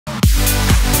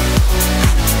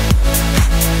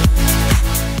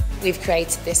We've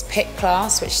created this P.I.T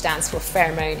class, which stands for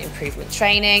Pheromone Improvement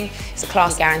Training. It's a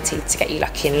class guaranteed to get you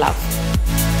lucky in love.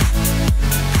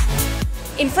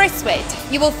 In sweat,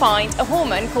 you will find a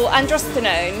hormone called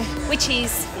androstenone, which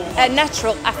is a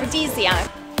natural aphrodisiac.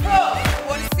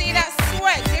 Want to see that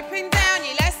sweat dripping down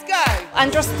you? Let's go!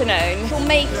 Androstenone will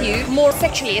make you more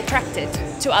sexually attracted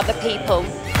to other people.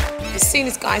 As soon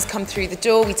as guys come through the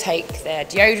door, we take their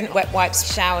deodorant, wet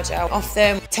wipes, shower gel off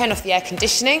them, turn off the air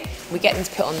conditioning. We get them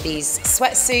to put on these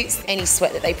sweatsuits. Any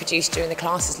sweat that they produce during the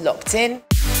class is locked in.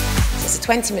 So it's a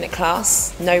 20-minute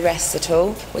class, no rest at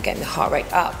all. We're getting the heart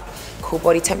rate up, core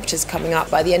body temperatures coming up.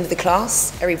 By the end of the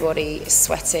class, everybody is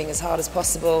sweating as hard as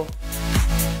possible.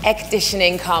 Air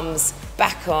conditioning comes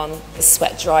back on, the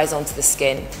sweat dries onto the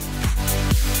skin.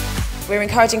 We're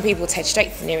encouraging people to head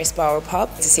straight to the nearest bar or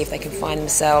pub to see if they can find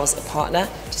themselves a partner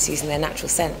just using their natural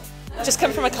scent. Just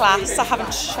come from a class, I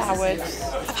haven't showered.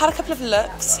 I've had a couple of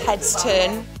looks, heads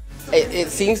turn. It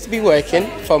seems to be working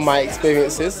from my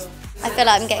experiences. I feel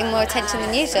like I'm getting more attention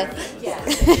than usual.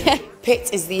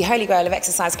 P.I.T is the holy grail of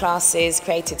exercise classes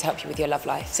created to help you with your love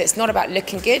life. So it's not about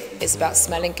looking good, it's about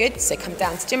smelling good. So come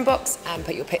down to Gymbox and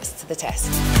put your P.I.Ts to the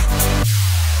test.